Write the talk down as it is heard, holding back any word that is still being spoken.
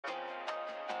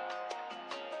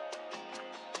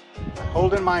I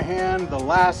hold in my hand the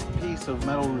last piece of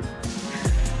metal roof.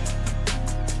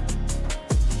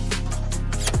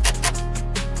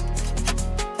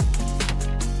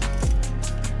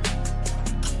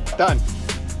 Done.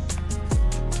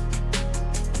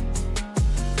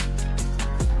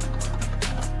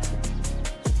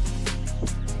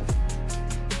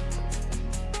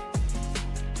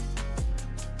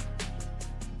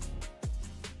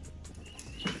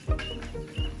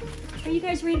 Are you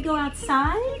guys ready to go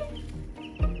outside?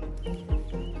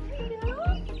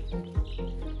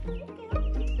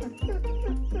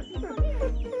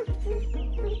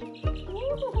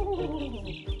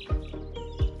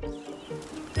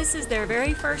 This is their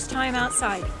very first time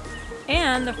outside,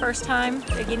 and the first time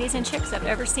the guineas and chicks have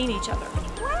ever seen each other.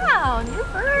 Wow, new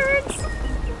birds!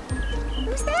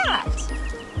 Who's that?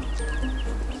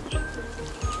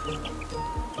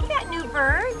 We got new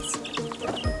birds.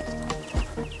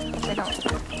 Hope they don't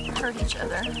hurt each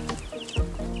other.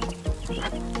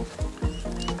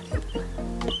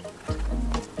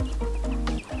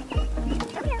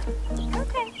 Come here. You're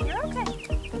okay. You're okay.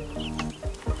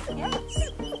 Yes.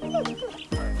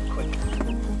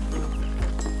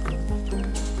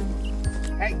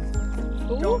 Hey,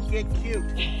 don't get cute.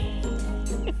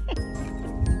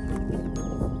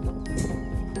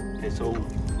 Okay, so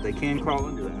they can crawl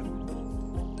into that.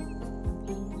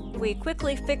 We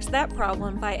quickly fixed that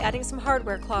problem by adding some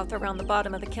hardware cloth around the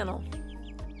bottom of the kennel.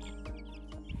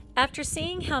 After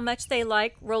seeing how much they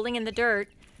like rolling in the dirt,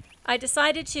 I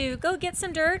decided to go get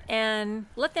some dirt and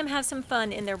let them have some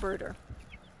fun in their brooder.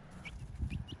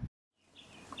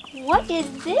 What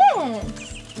is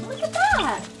this? Look at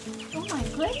that! Oh my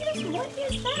goodness, what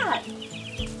is that?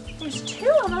 There's two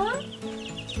of them.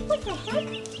 What the heck?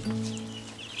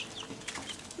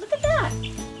 Look at that.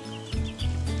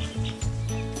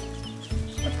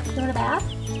 You want a bath?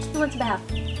 Who wants a bath?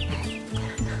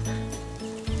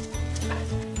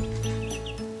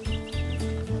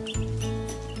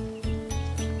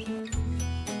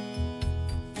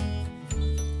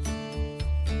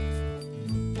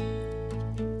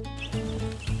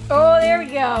 Oh, there we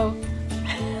go.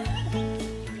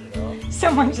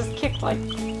 Someone just kicked like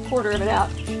a quarter of it out.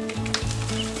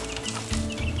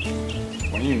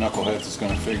 One of you knuckleheads is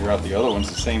going to figure out the other one's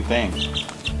the same thing.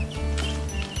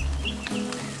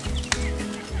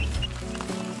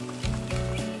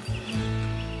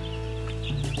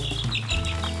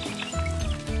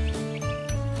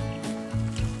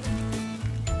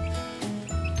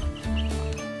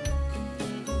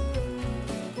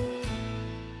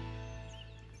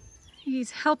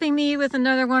 He's helping me with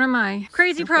another one of my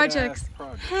crazy projects.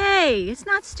 Hey, it's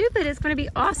not stupid. It's going to be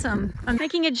awesome. I'm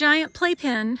making a giant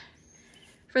playpen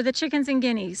for the chickens and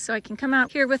guineas, so I can come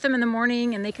out here with them in the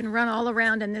morning and they can run all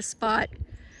around in this spot.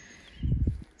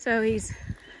 So he's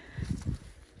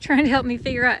trying to help me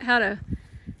figure out how to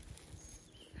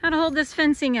hold this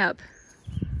fencing up.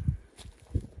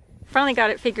 Finally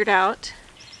got it figured out.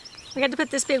 We had to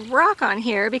put this big rock on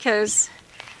here because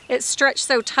it's stretched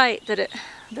so tight that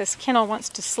this kennel wants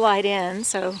to slide in,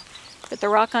 so put the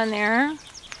rock on there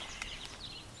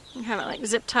and have it like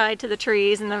zip tied to the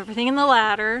trees and everything in the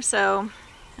ladder. So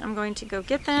I'm going to go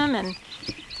get them and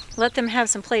let them have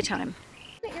some playtime.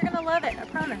 You're gonna love it, I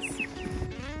promise.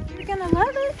 You're gonna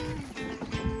love it.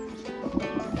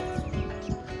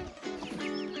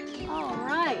 All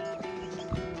right.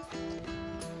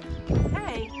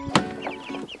 Okay.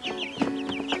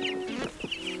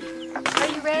 Are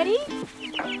you ready?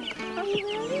 Are you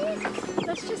ready?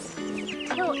 Let's just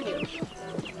tilt you.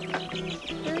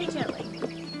 Very gently.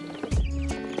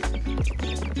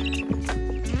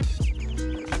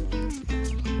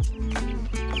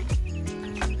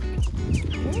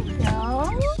 There you go.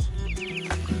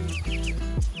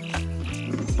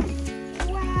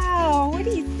 Wow, what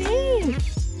do you think?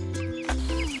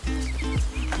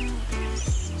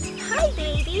 Hi,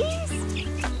 babies.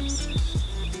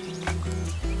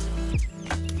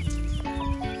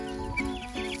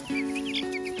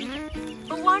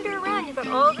 Wander around, you've got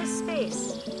all this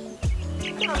space.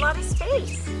 You've got a lot of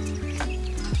space.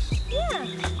 Yeah.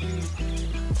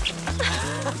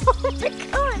 Oh my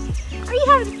gosh. Are you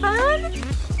having fun?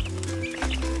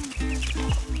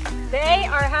 They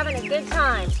are having a good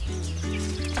time.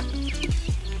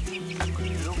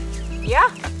 Yeah.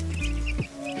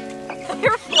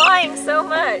 They're flying so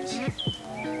much.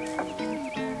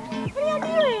 What are y'all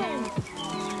doing?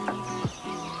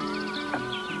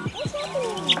 What's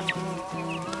happening?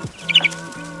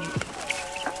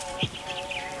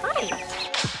 Hi.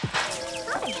 Hi.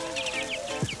 What are you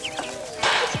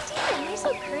doing? You're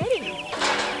so pretty.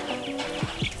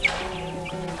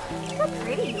 Look how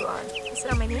pretty you are. You sit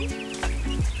on my knee?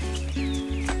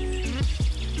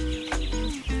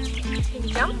 Can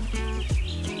you jump?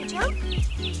 Can you jump?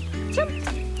 Jump!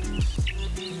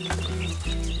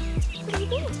 What do you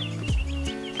think?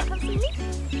 Come see me?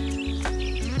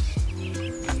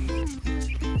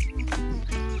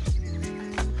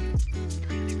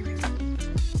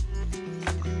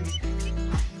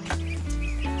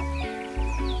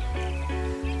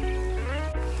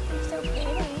 You're so pretty.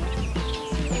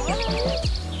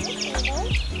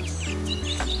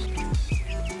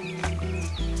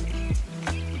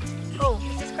 Oh,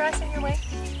 is this grass in your way?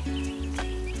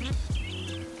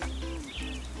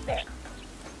 There.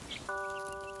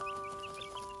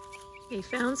 He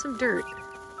found some dirt.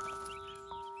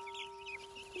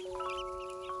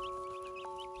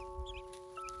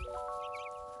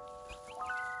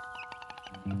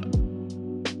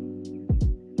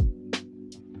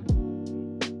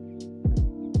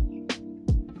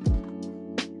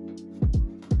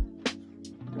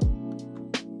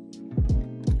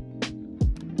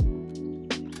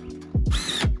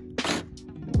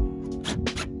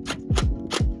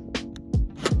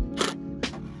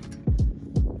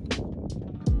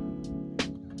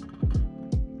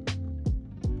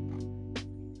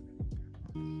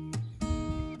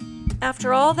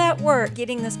 After all that work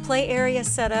getting this play area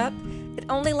set up, it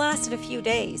only lasted a few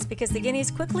days because the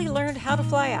guineas quickly learned how to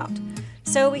fly out.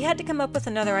 So we had to come up with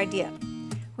another idea.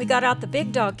 We got out the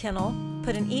big dog kennel,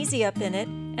 put an easy up in it,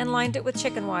 and lined it with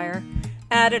chicken wire,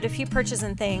 added a few perches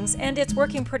and things, and it's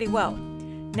working pretty well.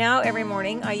 Now every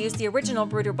morning I use the original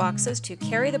brooder boxes to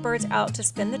carry the birds out to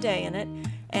spend the day in it,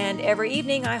 and every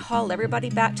evening I haul everybody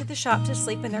back to the shop to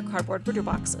sleep in their cardboard brooder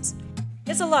boxes.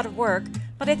 It's a lot of work,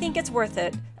 but I think it's worth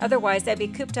it. Otherwise, I'd be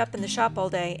cooped up in the shop all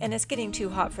day, and it's getting too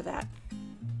hot for that.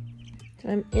 So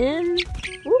I'm in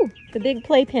the big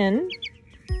playpen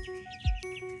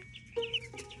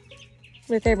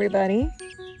with everybody.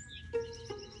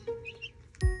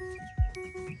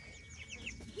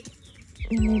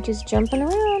 And they're just jumping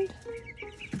around.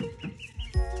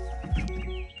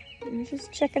 I'm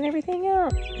just checking everything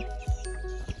out.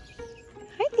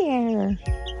 Hi there.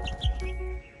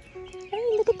 Hey,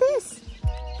 look at this.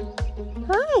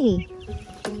 Hi.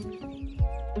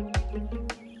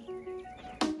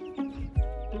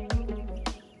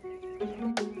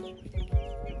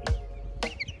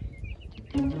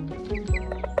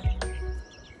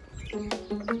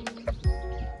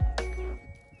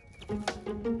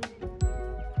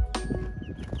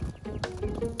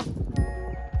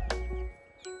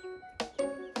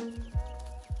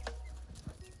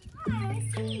 I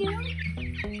see you.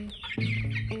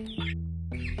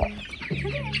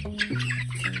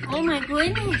 Oh my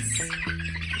goodness.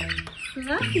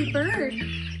 Fluffy bird.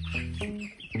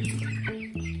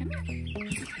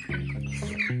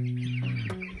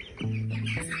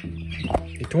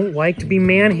 They don't like to be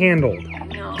manhandled.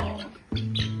 No.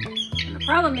 And the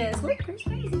problem is, look, there's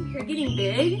crazy. They're getting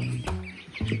big.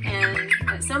 And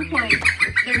at some point,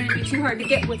 they're going to be too hard to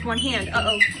get with one hand.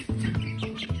 Uh-oh.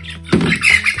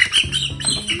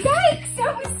 Yikes!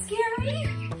 That was scary.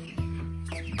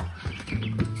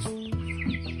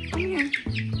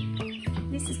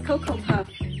 This is Cocoa Puff.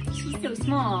 She's so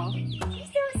small. She's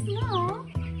so small.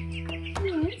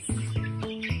 Yes.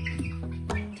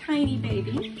 Tiny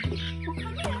baby. Well,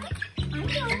 come here. I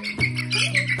know.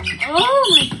 Oh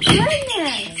my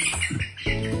goodness!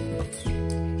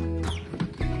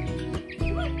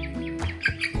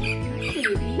 Hi,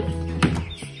 baby.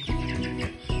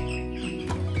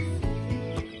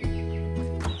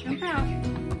 Jump out.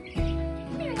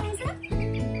 Here, Liza.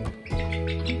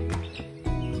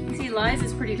 See,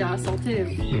 Liza's pretty docile too.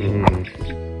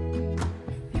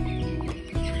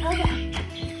 Okay.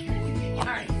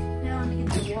 Alright, now I'm gonna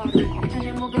get the water and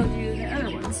then we'll go do the other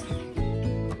ones.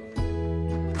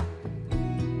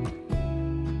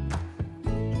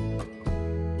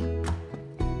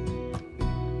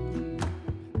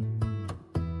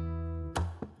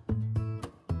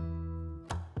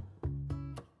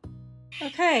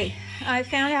 Okay, I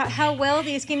found out how well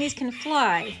these guineas can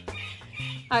fly.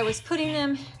 I was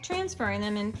transferring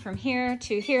them in from here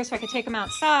to here so I could take them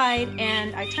outside,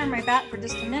 and I turned my back for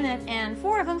just a minute and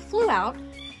 4 of them flew out,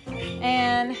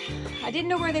 and I didn't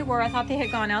know where they were. I thought they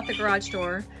had gone out the garage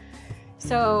door.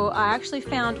 So I actually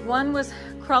found one was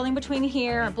crawling between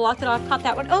here. I blocked it off, caught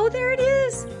that one. Oh, there it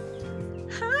is.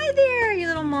 Hi there, you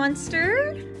little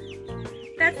monster.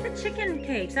 That's the chicken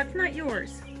cage. That's not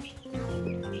yours.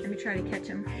 Let me try to catch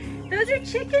them. Those are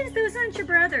chickens. Those aren't your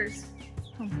brothers.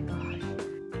 Oh my gosh.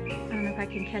 I don't know if I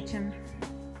can catch him.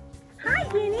 Hi,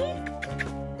 Guinea.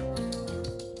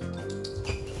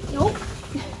 Nope.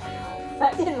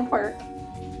 That didn't work.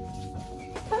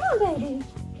 Come on, baby.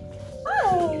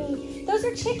 Hi. Those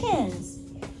are chickens.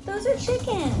 Those are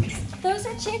chickens. Those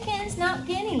are chickens, not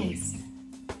guineas.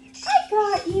 I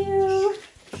got you.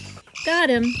 Got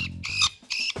him.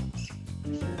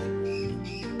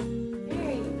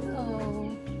 There you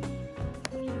go.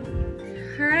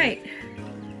 All right.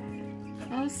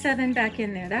 All 7 back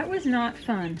in there. That was not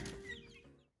fun.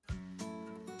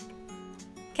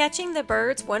 Catching the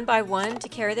birds one by one to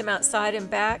carry them outside and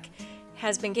back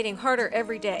has been getting harder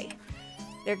every day.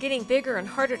 They're getting bigger and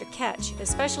harder to catch,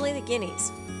 especially the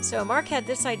guineas. So Mark had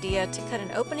this idea to cut an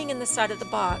opening in the side of the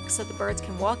box so the birds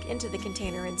can walk into the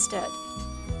container instead.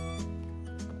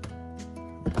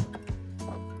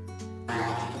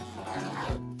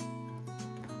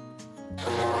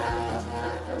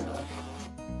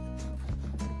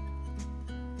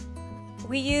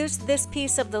 We used this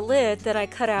piece of the lid that I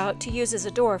cut out to use as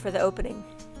a door for the opening.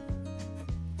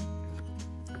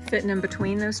 Fitting in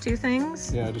between those two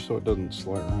things? Yeah, just so it doesn't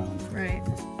slide around. Right.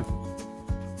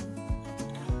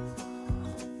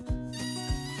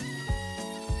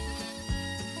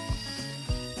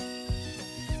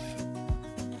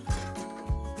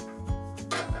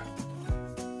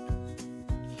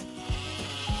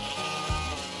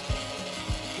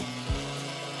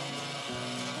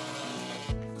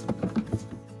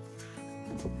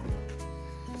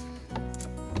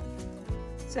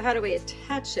 So how do we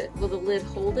attach it? Will the lid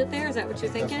hold it there? Is that what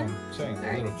you're thinking? That's what I'm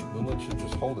saying. All right. The lid should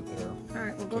just hold it there. All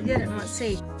right, we'll go get it and let's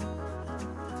see.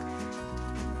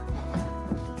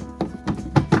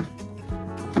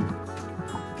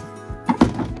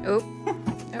 Oh,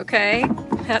 okay.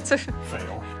 That's a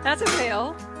Fail. That's a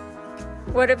fail.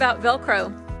 What about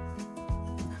Velcro?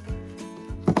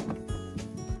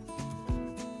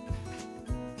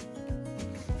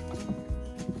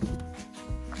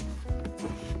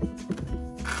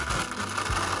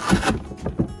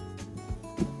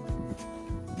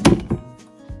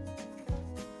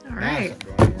 All right.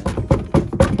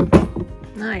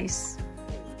 Nice.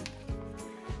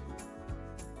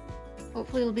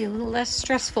 Hopefully it'll be a little less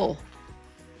stressful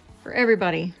for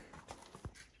everybody.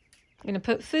 I'm going to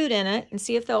put food in it and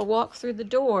see if they'll walk through the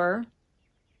door,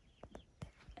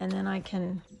 and then I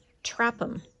can trap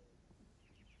them.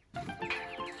 All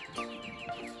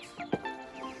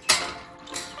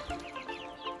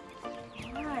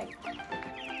right.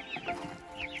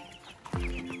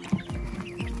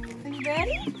 Are you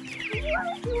ready?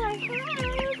 What do I have?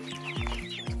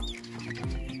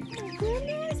 Oh my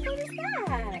goodness, what is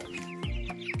that?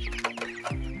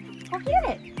 I'll get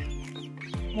it.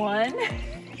 1.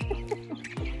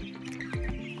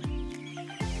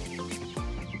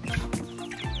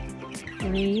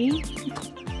 3. 4.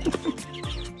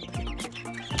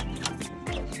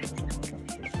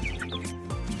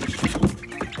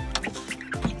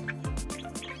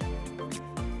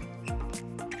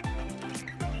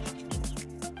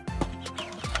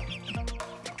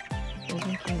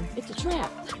 It's a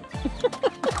trap.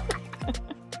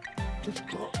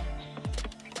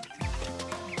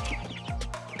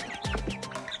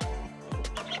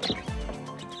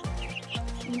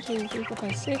 1, 2, 3, 4,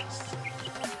 5, 6.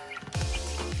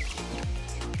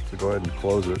 So go ahead and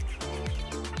close it,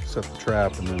 set the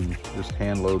trap, and then just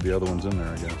hand load the other ones in there,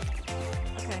 I guess.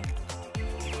 Okay.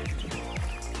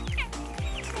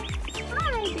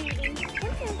 Hi, baby.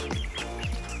 Come here.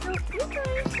 Oh, you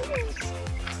guys, come here.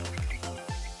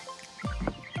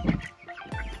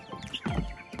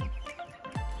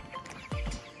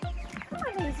 Come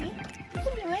on, Daisy. You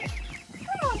can do it.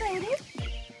 Come on, baby.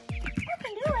 You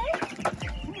can do it.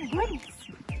 Oh my goodness.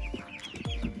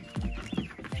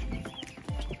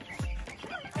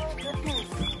 Oh goodness.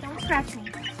 Don't scratch me.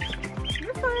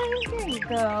 You're fine. There you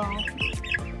go.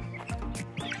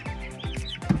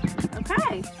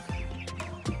 Okay.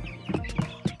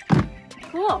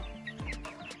 Cool.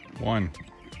 1.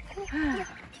 Hi,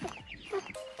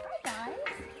 guys.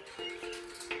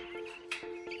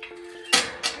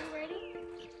 Are you ready?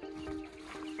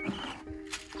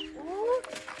 Oh,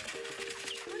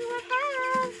 what do I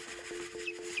have?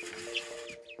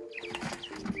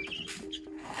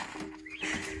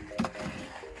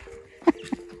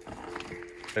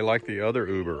 They like the other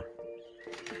Uber.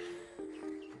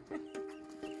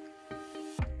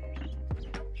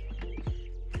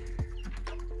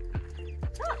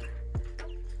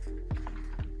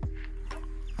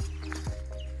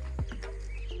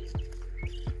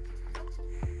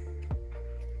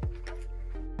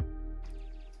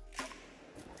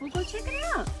 We'll go check it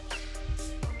out.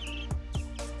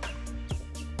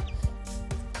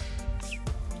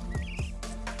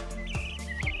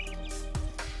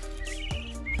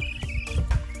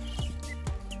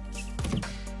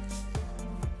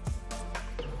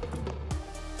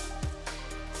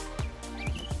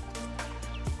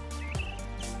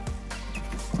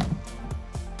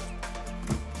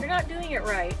 not doing it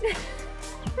right.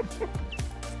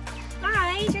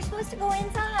 Guys, you're supposed to go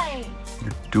inside.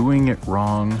 You're doing it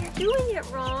wrong. You're doing it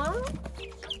wrong.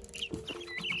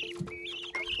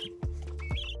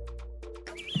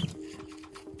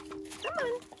 Come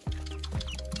on.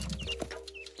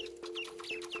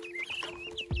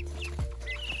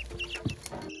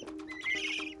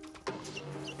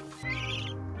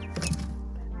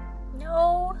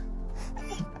 No.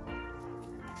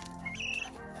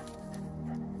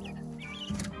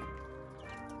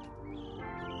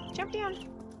 Jump down.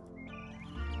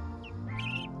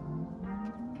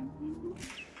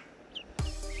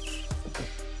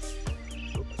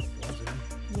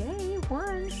 Yay,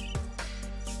 one.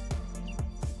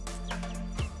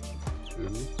 Two.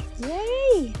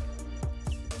 Yay.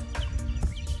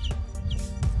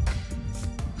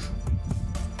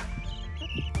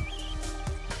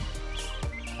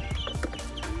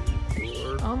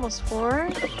 Four. Almost 4.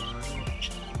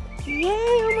 Yay,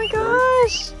 oh my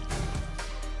gosh.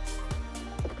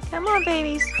 Come on,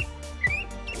 babies.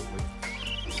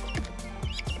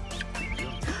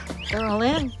 They're all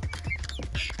in.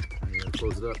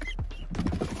 Close it up.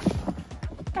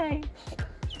 Hey.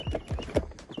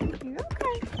 You're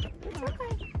okay. It's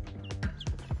okay.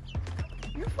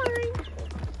 You're fine.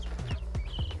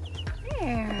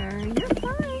 There. You're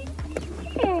fine.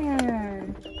 There.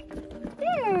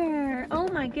 There. Oh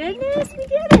my goodness, we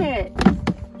did it.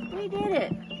 We did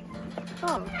it.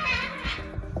 Come.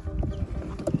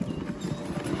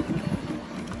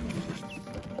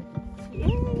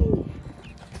 Yay.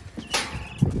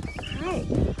 Right.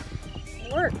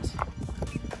 Worked.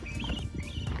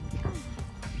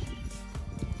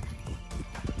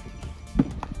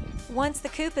 Once the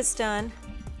coop is done,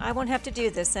 I won't have to do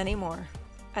this anymore.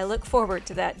 I look forward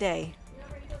to that day.